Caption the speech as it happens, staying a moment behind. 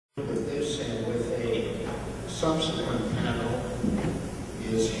and with a subsequent panel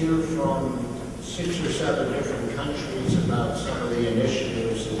is hear from 6 or 7 different countries about some of the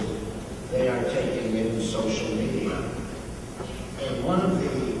initiatives that they are taking in social media. And one of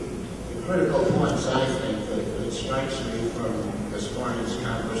the critical points, I think, that strikes me from this morning's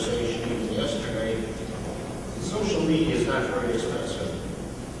conversation, even yesterday, social media is not very expensive.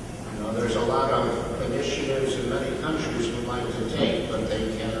 You know, there's a lot of initiatives in many countries would like to take, but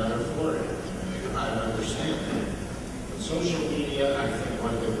they cannot afford it. I understand that. But social media, I think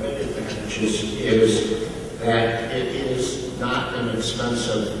one of the great advantages is that it is not an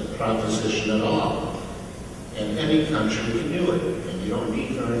expensive proposition at all. And any country can do it. And you don't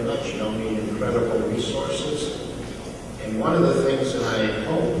need very much. You don't need incredible resources. And one of the things that I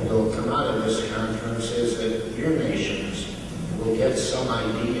hope will come out of this conference is that your nations will get some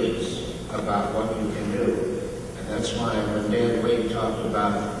ideas about what you can do. And that's why when Dan Wade talked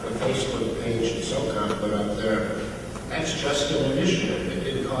about the Facebook page that SOCOM put up there, that's just an initiative. It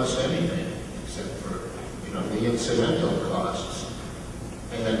didn't cost anything except for, you know, the incidental costs.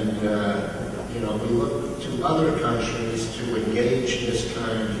 And, you know, we look to other countries to engage this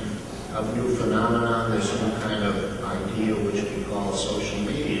kind of new phenomenon, this new kind of idea which we call social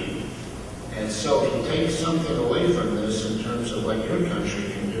media. And so if you take something away from this in terms of what your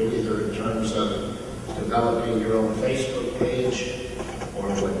country can do, either in terms of developing your own Facebook page or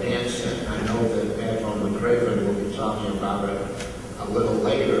what Dan said, I know that Admiral McRaven will be talking about it a little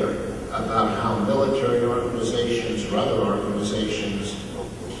later, about how military organizations or other organizations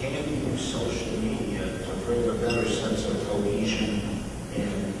can use social media to bring a better sense of cohesion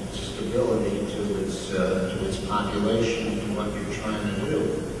and stability to its population and what you're trying to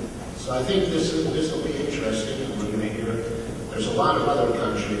do. So I think this will be interesting, and we're going to hear. There's a lot of other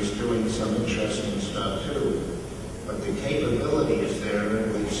countries doing some interesting stuff too, but the capability is there,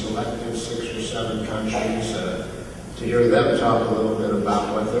 and we've selected 6 or 7 countries to hear them talk a little bit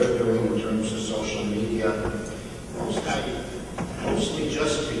about what they're doing in terms of social media, mostly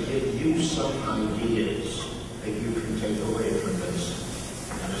just to give you some ideas that you can take away from this.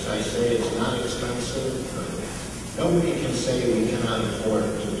 And as I say, it's not expensive. Nobody can say we cannot afford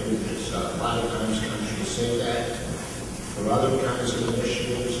to do this. A lot of times countries say that for other kinds of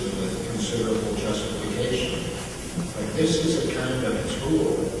initiatives and with considerable justification. But this is a kind of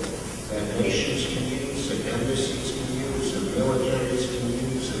tool that nations can use, that embassies can use, and militaries can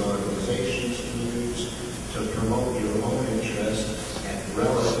use, and organizations can use to promote your own interest at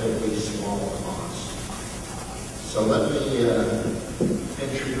relatively small cost. So let me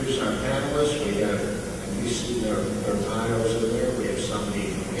introduce our panelists. We have, and you see their bios in there. We have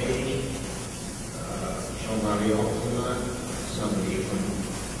somebody from Haiti, Jean-Marie Altman, somebody from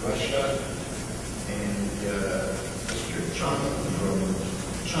Russia, and Mr. Chang from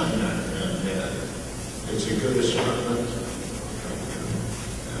China. And it's a good assortment.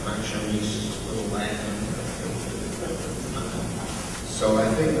 My Chinese is a little lacking. So I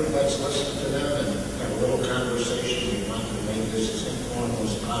think let's listen to them and have a little conversation. We want to make this as informal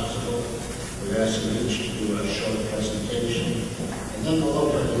as possible. We've asked them each to do a short presentation, and then we'll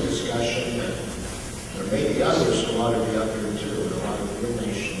open the discussion. There may be others who ought to be up here too, and a lot of your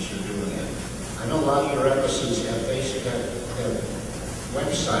nations are doing it. I know a lot of your embassies have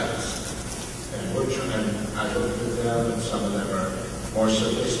websites, and we're trying, I looked at them, and some of them are more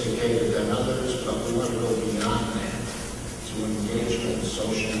sophisticated than others, but we want to go beyond that to engagement in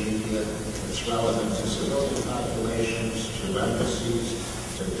social media. It's relevant to civilian populations, to embassies,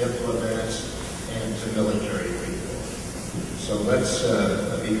 to diplomats, and to military people. So let's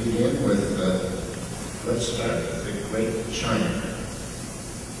begin with, let's start with the Great China.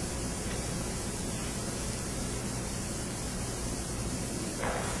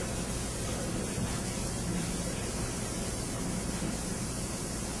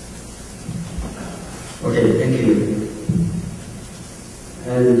 Okay, thank you.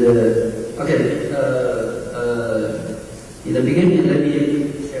 And in the beginning, let me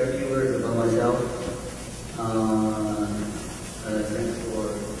say a few words about myself. Thanks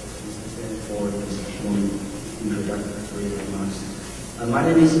for this short introductory remarks. My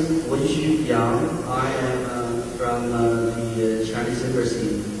name is Wenxu Yang. I am from the Chinese Embassy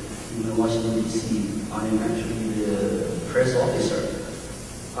in Washington, D.C. I am actually the press officer.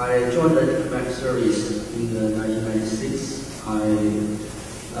 I joined the diplomatic service in 1996.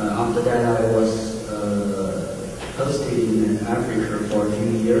 After that, I was posted in Africa for a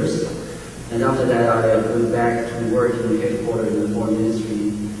few years. And after that, I went back to work in the headquarters in the Foreign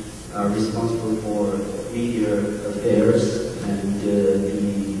Ministry, responsible for media affairs and the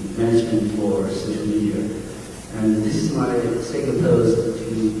management for social media. And this is my second post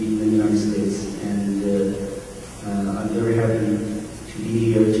in the United States.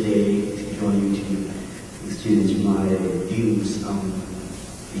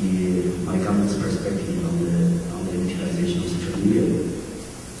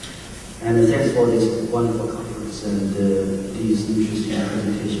 And thanks for this wonderful conference and these interesting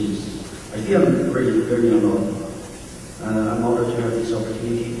presentations. I feel I'm really learning a lot. I'm honored to have this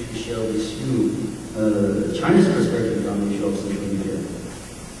opportunity to share with you China's perspective on the issue of social media.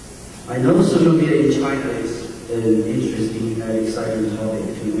 I know social media in China is an interesting and exciting topic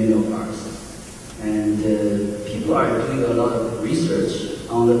to many of us. And people are doing a lot of research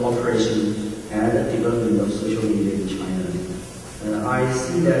on the operation and the development of social media in China. I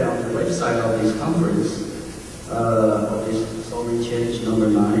see that on the website of this conference, of this Sovereign Change number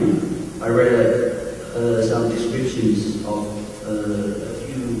 9, I read some descriptions of a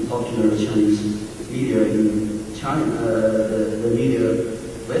few popular Chinese media in China, the media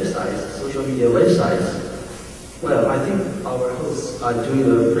websites, social media websites. Well, I think our hosts are doing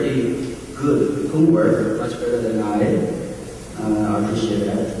a pretty good homework, much better than I appreciate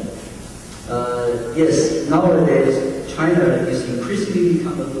that. Yes, nowadays, China is increasingly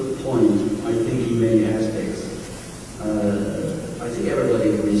become a good point, I think, in many aspects. I think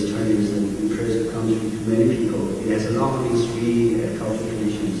everybody agrees China is an impressive country to many people. It has a long history and cultural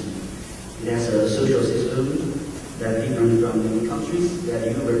traditions. It has a social system that different from many countries that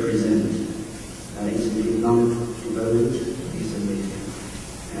you represent. Its economic development is amazing.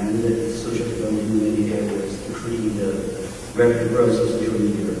 And social development in many areas, including the rapid growth of social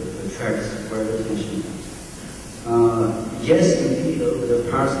media, attracts great attention. Yes, indeed, over the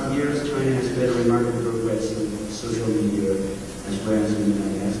past years, China has made remarkable progress in social media as well as in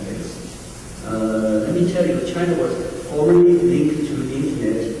many aspects. Let me tell you, China was formally linked to the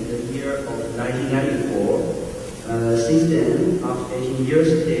internet in the year of 1994. Since then, after 18 years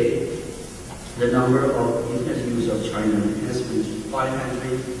today, the number of internet users of China has reached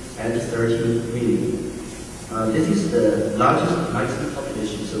 513 million. This is the largest licensed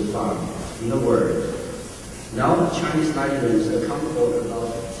population so far in the world. Now, Chinese netizens account for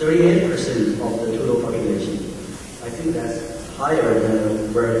about 38% of the total population. I think that's higher than the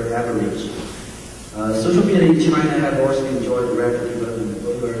world average. Social media in China have also enjoyed rapid development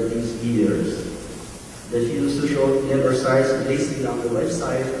over these years. The few social network sites listed on the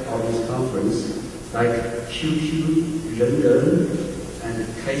website of this conference, like QQ, Renren, and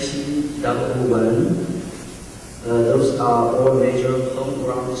Kaixin 001, those are all major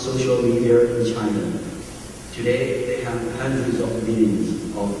homegrown social media in China. Today, they have hundreds of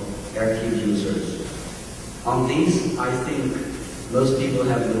millions of active users. On this, I think most people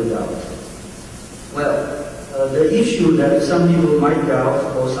have no doubt. Well, the issue that some people might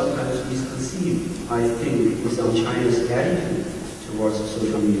doubt or sometimes misconceive, I think, is on China's attitude towards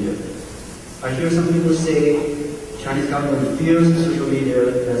social media. I hear some people say Chinese government fears social media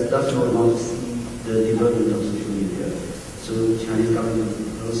and does not want to see the development of social media. So Chinese government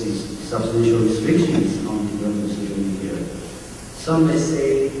imposes substantial restrictions on development of social media. Some may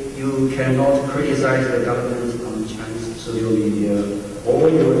say you cannot criticize the government on Chinese social media or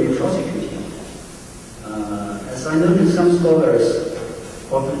you will be prosecuted. As I noticed, some scholars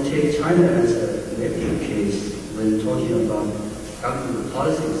often take China as a negative case when talking about government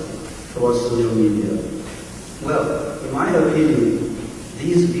policies towards social media. Well, in my opinion,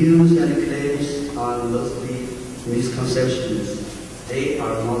 these views and claims are mostly misconceptions. They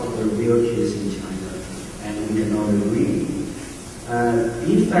are not the real case in China, and we cannot agree.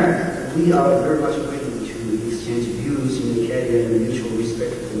 In fact, we are very much willing to exchange views in a candid and mutual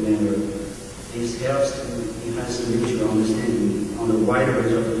respectful manner. This helps to enhance the mutual understanding on a wide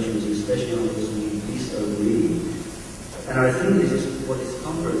range of issues, especially on those we disagree. And I think this is what this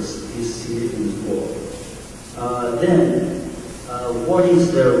conference is significant for. What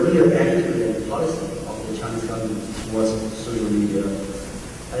is the real attitude and policy of the Chinese government towards social media?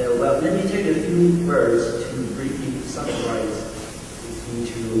 Well, let me take a few words to briefly summarize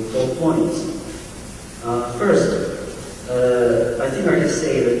into 4 points. First, I think I can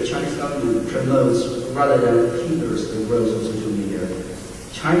say that the Chinese government promotes rather than hinders the growth of social media.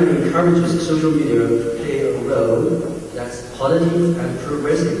 China encourages social media to play a role that's positive and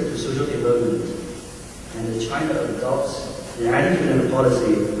progressive to social development. And China adopts an attitude and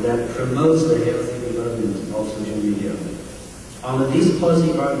policy that promotes the healthy development of social media. Under this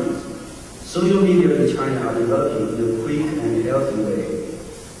policy environment, social media in China are developing in a quick and healthy way.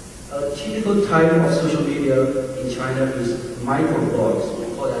 A typical type of social media in China is microblogs. We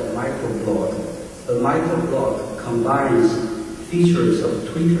call that microblog. A microblog combines features of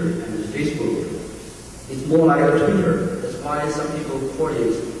Twitter and Facebook. It's more like a Twitter. That's why some people call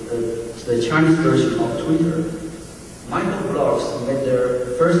it the Chinese version of Twitter. Microblogs made their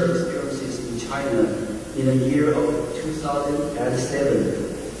first experiences in China in the year of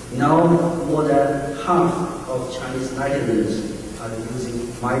 2007. Now, more than half of Chinese netizens are using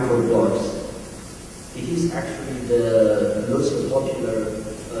microblogs. It is actually the most popular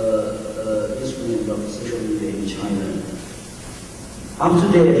instrument of social media in China. Up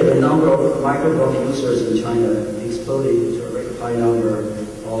to date, the number of microblog users in China exploded to a record high number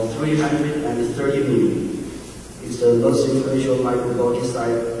of 330 million. It's the most influential microblogging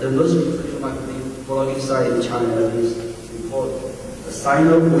site. The most influential microblogging site in China is called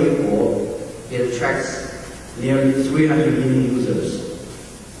Sino Weibo. It attracts nearly 300 million users.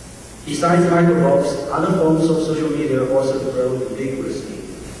 Besides microblogs, other forms of social media also grow vigorously.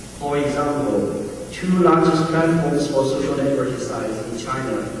 For example, two largest platforms for social networking sites in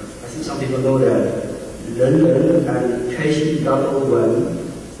China, I think some people know that, Renren and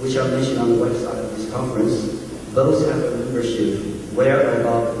K11, which are mentioned on the website of this conference, both have a membership well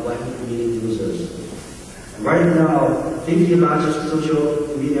above 100 million users. Right now, 50 largest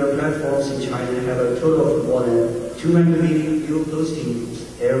social media platforms in China have a total of more than 200 million new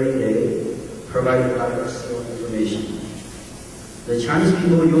postings every day, providing diversity of information. The Chinese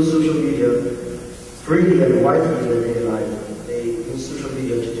people use social media freely and widely in their daily life. They use social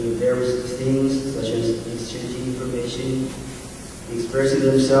media to do various things, such as exchanging information, expressing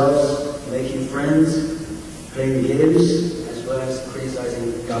themselves, making friends, playing games, as well as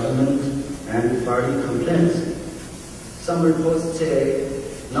criticizing the government and filing complaints. Some reports say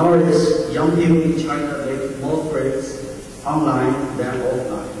nowadays young people in China make more friends online than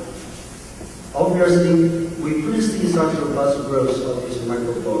offline. Obviously, we couldn't see such robust growth of these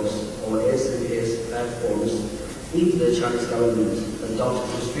microblogs or SNS platforms if the Chinese government adopted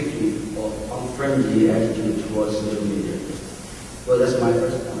a strictly or unfriendly attitude towards social media. Well, that's my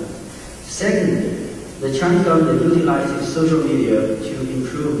first point. Second, the Chinese government utilizes social media to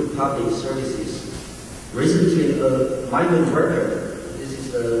improve public services. Recently, a migrant worker, this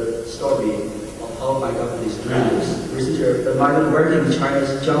is the story of how my government is doing this. Recently, a migrant worker in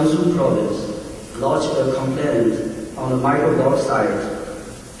China's Jiangsu province lodged a complaint on a microblog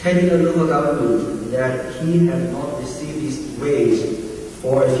site, telling the local government that he had not received his wage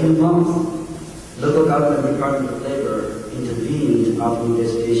for a few months. Local government Department of Labor intervened after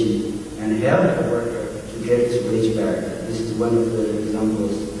investigation and helped the worker to get his wage back. This is one of the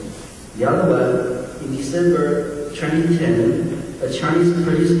examples. The other one, in December 2010, a Chinese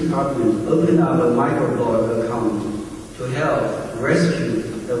police department opened up a microblog account to help rescue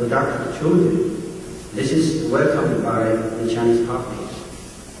abducted children. This is welcomed by the Chinese public.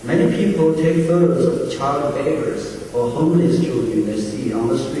 Many people take photos of child beggars or homeless children they see on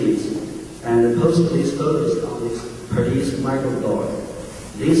the streets and post these photos on this police microblog.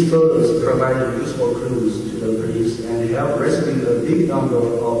 These photos provide useful clues to the police and help rescue a big number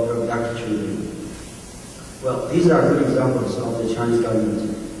of abducted children. Well, these are good examples of the Chinese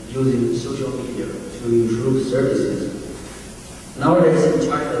government using social media to improve services. Nowadays in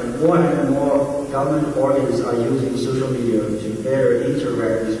China, more and more government organs are using social media to better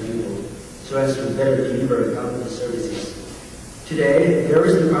interact with people so as to better deliver government services. Today,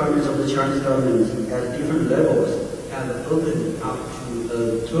 various departments of the Chinese government at different levels have opened up to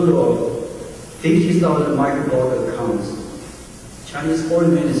a total of 50,000 microblog accounts. Chinese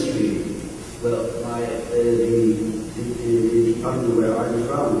Foreign Ministry, well, the department where I'm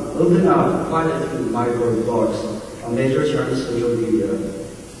from, opened up quite a few microblogs on major Chinese social media.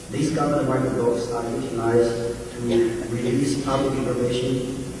 These government microblogs are utilized to release public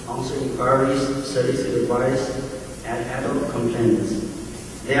information, answer inquiries, solicit advice, and handle complaints.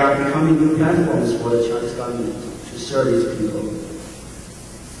 They are becoming new platforms for the Chinese government to serve its people.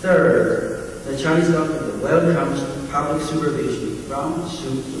 Third, the Chinese government welcomes public supervision from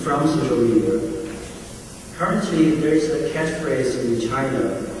social media. Currently, there is a catchphrase in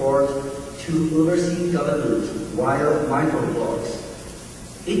China called "to oversee government via microblogs."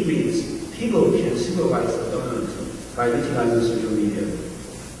 It means people can supervise the government by utilizing social media.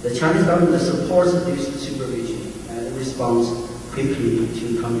 The Chinese government supports this supervision and responds quickly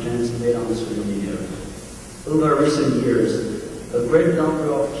to complaints made on social media. Over recent years, a great number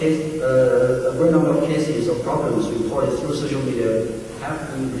of cases of problems reported through social media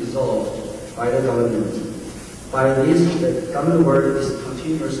have been resolved by the government. By this, the government work is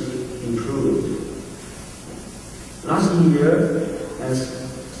continuously improved. Last year, as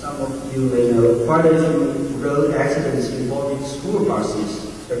some of you may know, quite a few road accidents involving school buses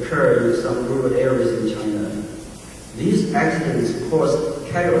occurred in some rural areas in China. These accidents caused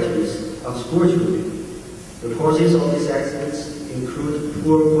casualties on school children. The causes of these accidents include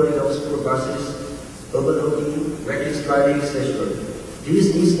poor quality of school buses, overloading, reckless driving, etc.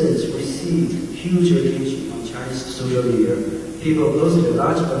 These incidents received huge attention on Chinese social media. People posted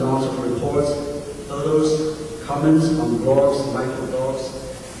large amounts of reports, photos, comments on blogs, microblogs,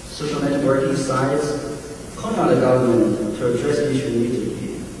 social networking sites, calling on the government to address the issue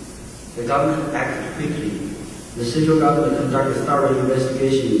immediately. The government acted quickly. The central government conducted thorough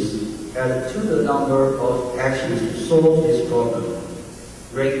investigations, added to the number of actions to solve this problem.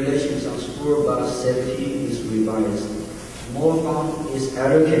 Regulations on school bus safety is revised. More fund is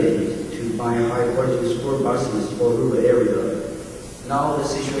allocated to buy high-quality school buses for rural area. Now the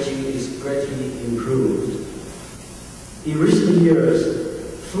situation is greatly improved. In recent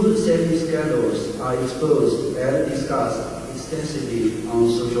years, food safety scandals are exposed and discussed extensively on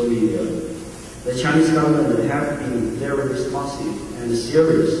social media. The Chinese government have been very responsive and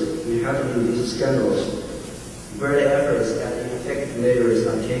serious in handling these scandals. Great efforts and effective measures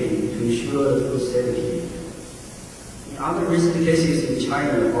are taken to ensure the food safety. In other recent cases in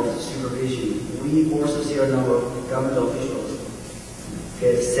China of supervision, we also see a number of government officials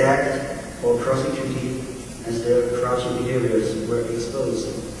get sacked or prosecuted as their corruption behaviors were exposed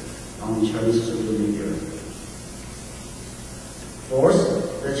on Chinese social media.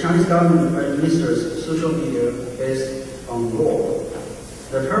 Fourth, the Chinese government administers social media based on law.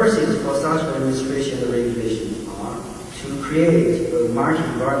 The purposes for such administration and regulation are to create a market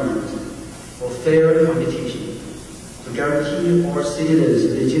environment for fair competition, to guarantee all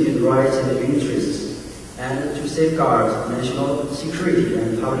citizens' legitimate rights and interests, and to safeguard national security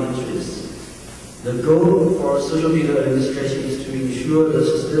and public interests. The goal for social media administration is to ensure the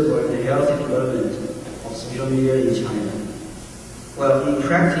sustainable and healthy development of social media in China. Well, in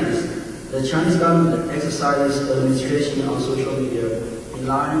practice, the Chinese government exercises administration on social media in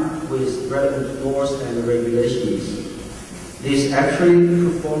line with relevant laws and regulations. This actually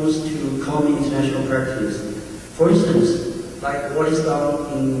conforms to common international practice. For instance, like what is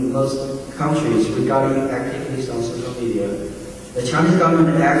done in most countries regarding activities on social media, the Chinese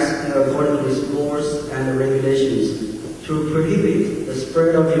government acts in accordance with laws and regulations to prohibit the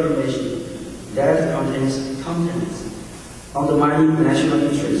spread of information that contains contents undermining national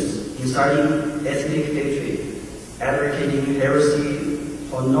interests, inciting ethnic hatred, advocating heresy,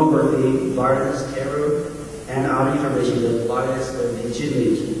 pornography, violence, terror, and other information that violates the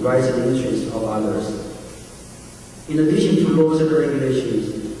legitimate rights and interests of others. In addition to laws and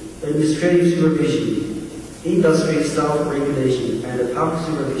regulations, administrative supervision, industry self-regulation, and public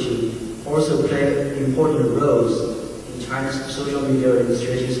supervision also play important roles in China's social media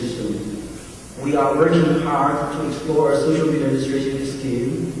administration system. We are working hard to explore a social media administration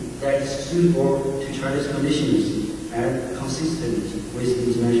scheme that is suitable to China's conditions and consistent with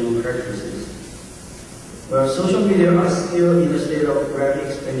international practices. Well, social media are still in a state of rapid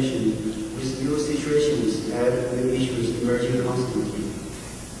expansion, with new situations and new issues emerging constantly.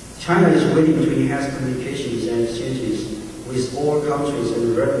 China is willing to enhance communications and exchanges with all countries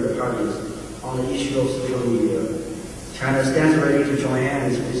and relevant parties on the issue of social media. China stands ready to join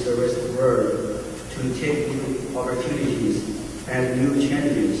hands with the rest of the world to take new opportunities and new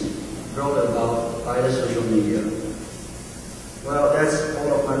challenges brought about by the social media. Well, that's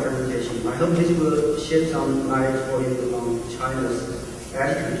all of my presentation. I hope this will shed some light for you on China's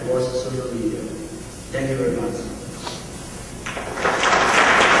attitude towards social media. Thank you very much.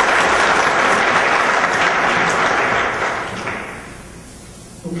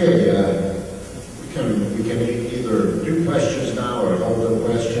 Okay, we can either do questions now or hold the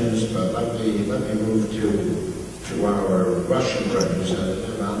questions, but let me move to our Russian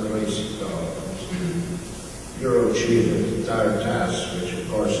representative, Andrei Sikov, Bureau Chief of TASS, which of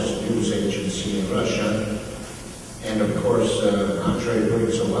course is a news agency in Russia, and of course Andrei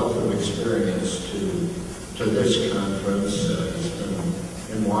brings a wealth of experience to this conference. He's been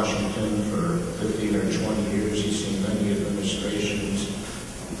in Washington for 15 or 20 years. He's seen many administrations.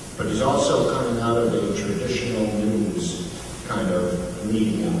 But he's also coming out of a traditional news kind of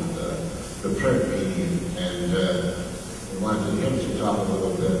medium, the print medium, and we wanted him to talk a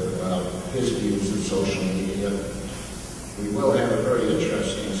little bit about his views of social media. We will have a very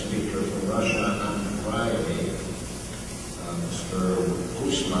interesting speaker from Russia on Friday, Mr.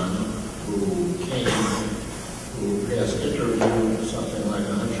 Usman, who has interviewed something like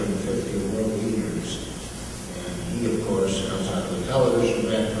 150 world leaders. He, of course, comes out of a television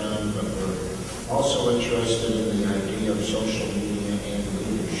background, but we're also interested in the idea of social media and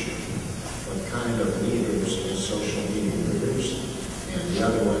leadership. What kind of leaders is social media leaders? And the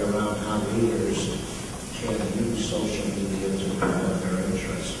other way around, how leaders can use social media to promote their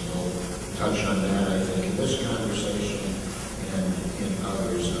interests. We'll touch on that, I think, in this conversation and in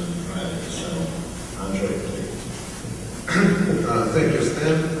others on Friday. So, Andre, please. Thank you,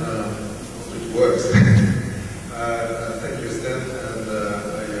 Stan. It works. Thank you, Stan, and I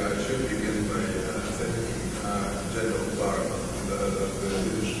should begin by thanking General Clark, the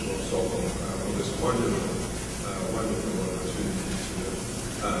leadership of wonderful opportunity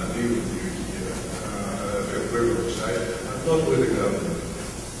to be with you here. A privilege. I'm not with the government,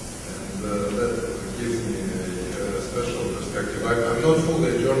 and that gives me a special perspective. I'm not fully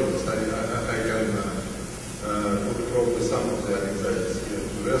a journalist. I can put probably some of the anxieties here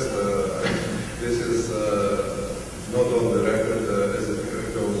to rest. This is not on the record as it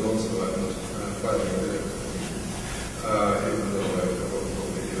goes on, so I'm not filing the even though I will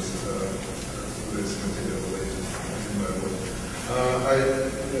probably use this material later in my work.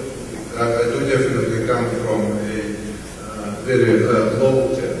 I do definitely come from a very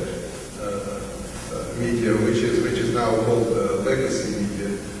low-tech media, which is now called legacy media.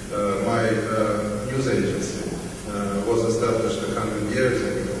 My news agency was established 100 years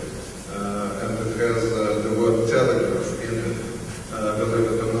ago, and it has the word telegraph in it. Believe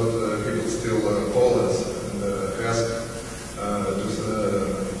it or not, people still call us and ask to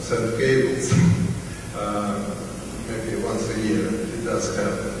send cables. Maybe once a year. It does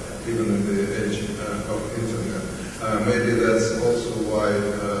happen, even in the age of internet. Maybe that's also why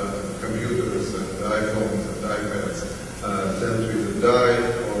computers and iPhones and iPads tend to either die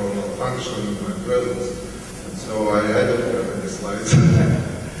or malfunction in my presence. And so I don't have any slides.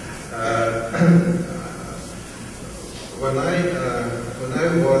 When I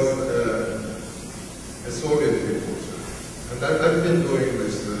was a Soviet reporter, and I've been doing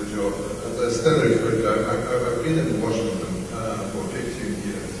this job at the Standard Group. I've been in Washington for 15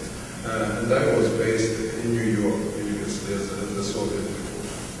 years, and I was based in New York previously as a Soviet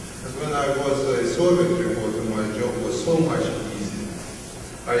reporter. And when I was a Soviet reporter, my job was so much easier.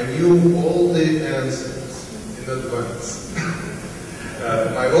 I knew all the answers in advance.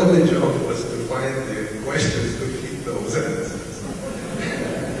 My only job was to find the questions to fit those answers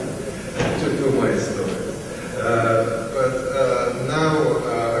to do my story. But now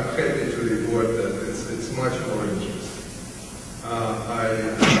I'm happy to report that it's much more interesting. I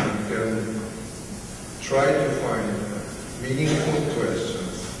can try to find meaningful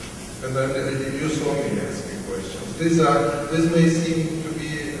questions, and then you saw me asking questions. These may seem to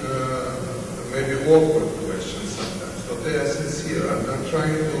be maybe awkward questions sometimes, but they are sincere. I'm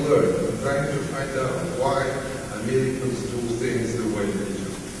trying to learn. I'm trying to find out why Americans do things the way they do.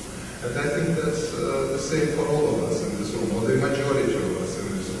 And I think that's the same for all of us in this room, or the majority of us in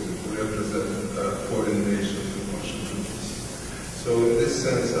this room who represent foreign nations in Washington, D.C. So in this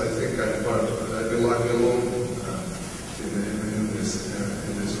sense, I think I belong in this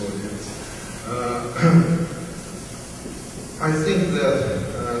audience. I think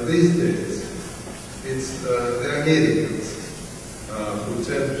that these days, it's the Americans who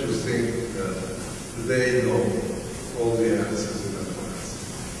tend to think that they know all the answers in advance.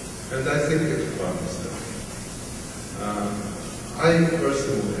 And I think it harms them. I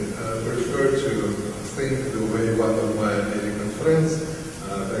personally prefer to think the way one of my American friends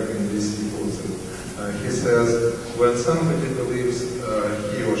back in DC puts it. He says, when somebody believes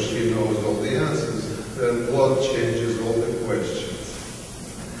he or she knows all the answers, then what changes all the questions?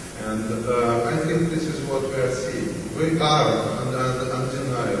 And I think this is what we are seeing. We are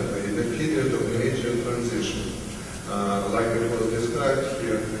undeniably in a period of major transition. Like it was described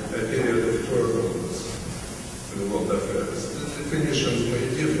here, a period of turbulence in the world affairs. The definitions may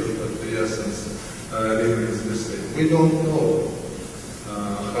differ, but the essence remains the same. We don't know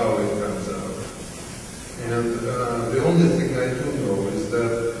how it comes out. And the only thing I do know is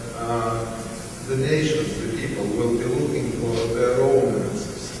that the nations, the people, will be looking for their own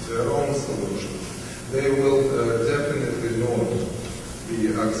answers, their own solutions. They will definitely not be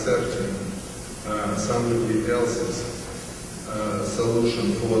accepting somebody else's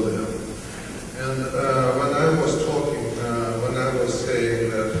solution for them. And when I was talking, when I was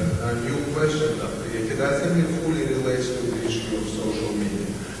saying that a new question are created, I think it fully relates to the issue of social media.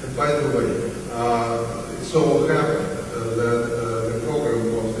 And by the way, it so happened that the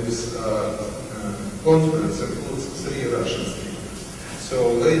program of this conference includes 3 Russian speakers.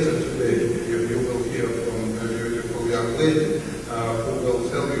 So later today, you will hear from a beautiful young lady who will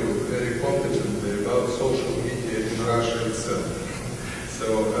tell you very competently about social media in Russia itself. So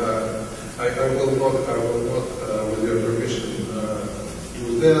I will not, with your permission,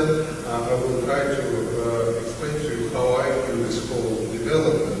 do that. I will try to explain to you how I view this whole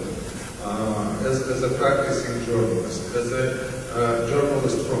development as a practicing journalist, as a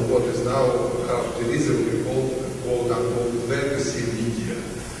journalist from what is now half derisively called quote-unquote legacy media.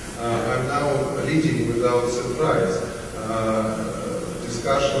 I'm now leading without surprise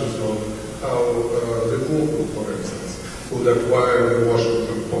discussions on how the Google, for instance, could acquire the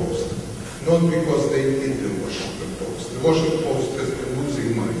Washington Post. Not because they need the Washington Post. The Washington Post has been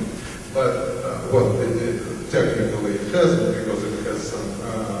losing money, but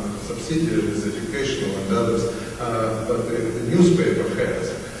subsidiaries, educational and others, but the newspaper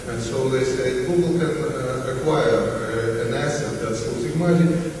has. And so they say Google can acquire an asset that's losing money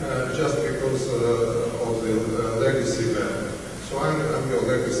just because of the legacy value. So I'm your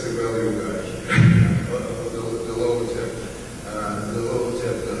legacy value guy, the low tech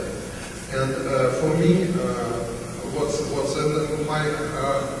guy. And for me, what's my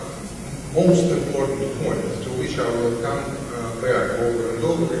most important point, to which I will come back over and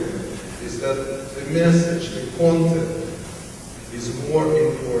over again, is that the message, the content, is more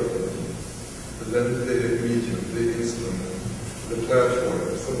important than the medium, the instrument, the platform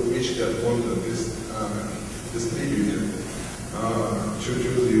through which that content is distributed to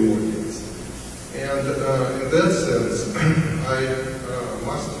the audience. And in that sense, I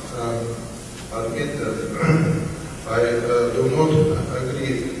must admit that I do not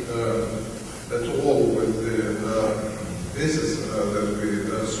agree at all with the thesis that we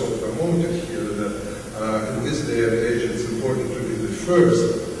saw promoted here, that in this day and age it's important to be the first,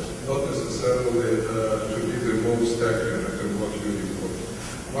 not necessarily to be the most accurate in what you report.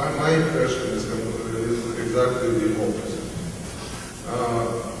 My impression is exactly the opposite.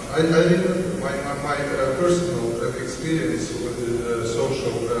 My personal experience with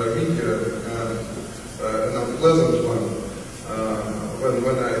social media, an unpleasant one,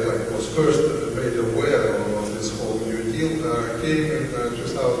 when I was first made aware of this whole New Deal, came in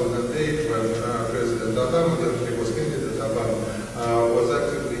 2008 when President Obama, then he was candidate Obama, was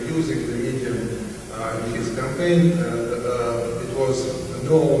actively using the medium in his campaign, and it was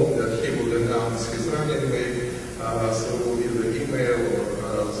known that he would announce his running mate through either email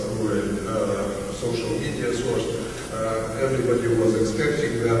or through a social media source. Everybody was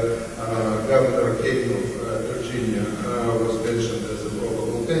expecting that. Governor Kaine of Virginia was mentioned as a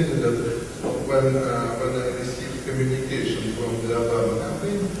probable candidate. When I received communication from the Obama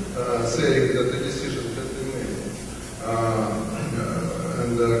campaign saying that the decision had been made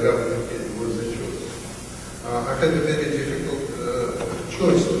and Governor Kaine was the choice, I had a very difficult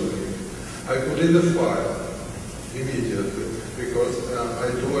choice to make. I could either file immediately, because I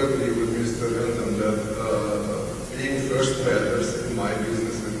do agree with Mr. Renton that being first matters in my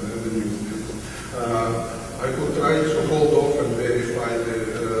business and in the news business. I could try to hold off and verify the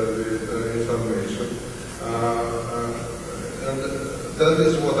information. And that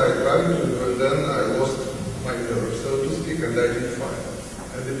is what I tried to do, and then I lost my nerve, so to speak, and I did file.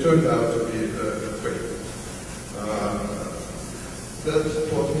 And it turned out to be fake. That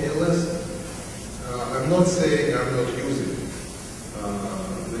taught me a lesson. I'm not saying I'm not using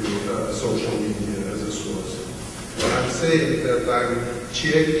the social media as a source. I'm saying that I'm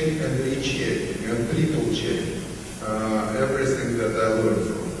checking and rechecking and triple checking everything that I learned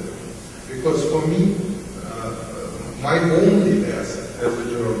from them. Because for me, my only asset as a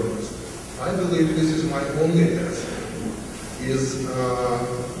journalist, I believe this is my only asset, is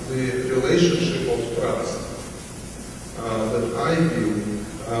the relationship of trust that I build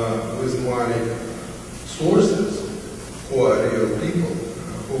with my sources, who are real people,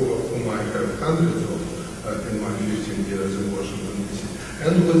 whom I have hundreds of in my 15 years in Washington, D.C.,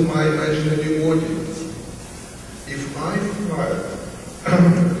 and with my imaginary audience. If I file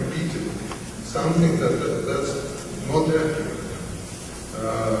repeatedly something that's not accurate,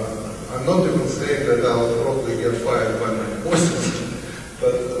 I'm not even saying that I'll probably get fired by my bosses,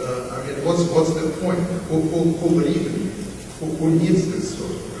 but I mean, what's the point? Who reads me? Who needs this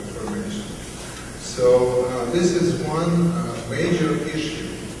sort of information? So this is one major issue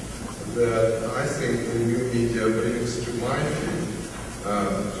that I think the new media brings to my field,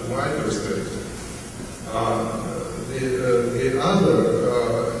 to my perspective. The other,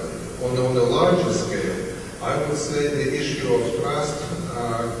 on a larger scale, I would say the issue of trust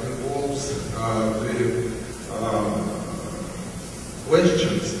involves the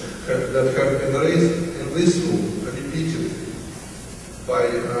questions that have been raised in this room repeatedly by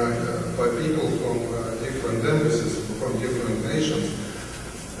people from different embassies, from different nations.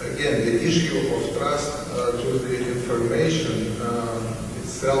 Again, the issue of trust to the information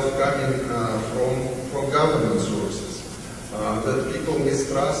itself coming from government sources that people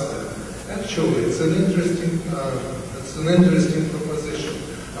mistrusted. Actually, it's an interesting proposition.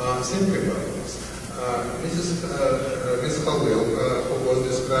 Think about this. Ms. Khalil, who was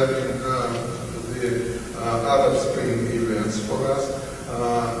describing the Arab Spring events for us,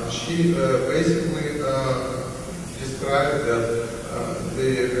 she basically described that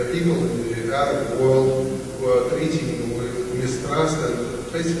the people in the Arab world were treating with mistrust and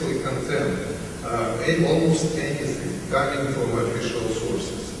basically contempt almost anything coming from official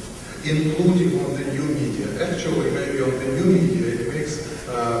sources, including on the new media. Actually, maybe on the new media, it makes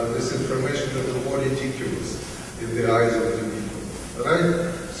this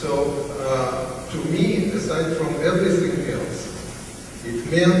It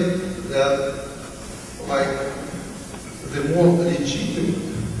meant that, like, the more legitimate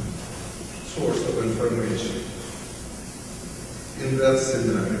source of information in that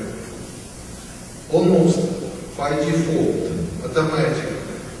scenario, almost by default, automatically,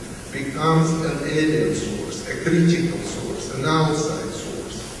 becomes an alien source, a critical source, an outside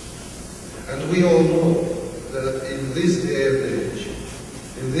source. And we all know that in this day and age,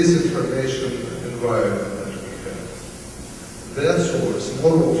 in this information environment that we have, that source,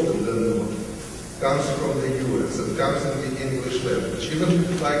 more often than not, comes from the US and comes in the English language.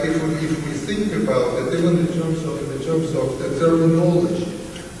 Even like if we think about it, even in terms of the terminology,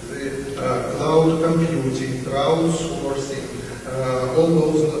 the cloud computing, crowdsourcing, all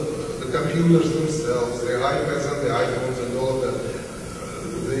those, the computers themselves, the iPads and the iPhones and all of that,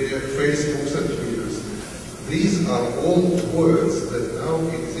 the Facebooks and Twitters, these are all words that now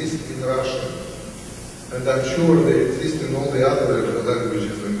exist in Russian. And I'm sure they exist in all the other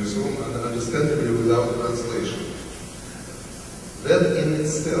languages in this room, and understandably without translation. That in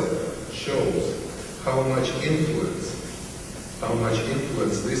itself shows how much influence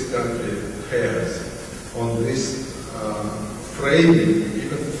this country has on this framing,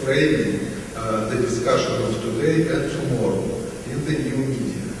 even framing the discussion of today and tomorrow in the new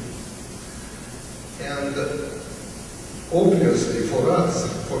media. And obviously for us,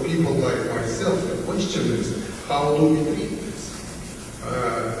 for people like myself, the question is, how do we treat this?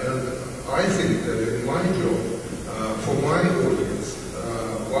 And I think that in my job, for my audience,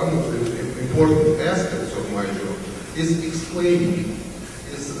 one of the important aspects of my job is explaining,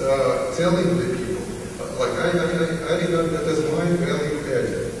 is telling the people, like I regard that as my value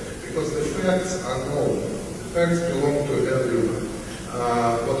added, because the facts are known, the facts belong to everyone.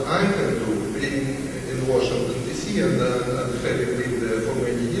 What I can do, being in Washington, D.C., and having been there for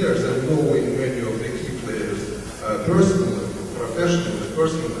many years, and knowing many of the key players personally, professionally,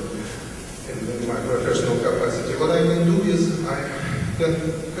 in my professional capacity, what I can do is I can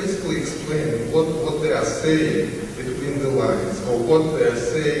basically explain what they are saying between the lines, or what they are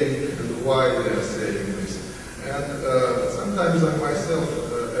saying and why they are saying this. And sometimes I myself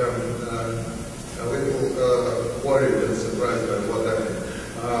am a little worried and surprised by what I mean.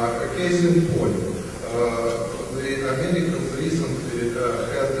 A case in point, the Americans recently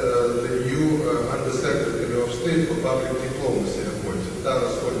had the new Undersecretary of State for Public Diplomacy appointed, Tara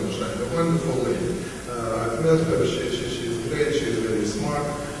Solnshine, a wonderful lady. I've met her, she's great, she's very smart,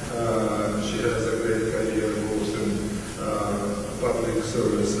 she has a great career both in public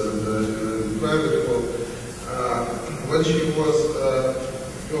service and private work. When she was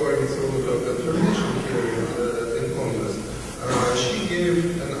going through her confirmation hearing in Congress, she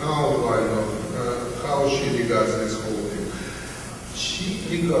gave an outline of how she regards this whole thing. She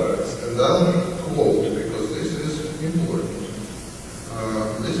regards, and I'll quote because this is important,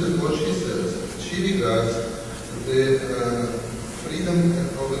 this is what she says. She regards the freedom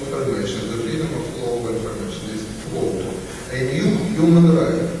of information, the freedom of flow of information is, quote, a new human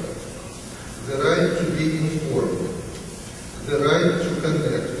right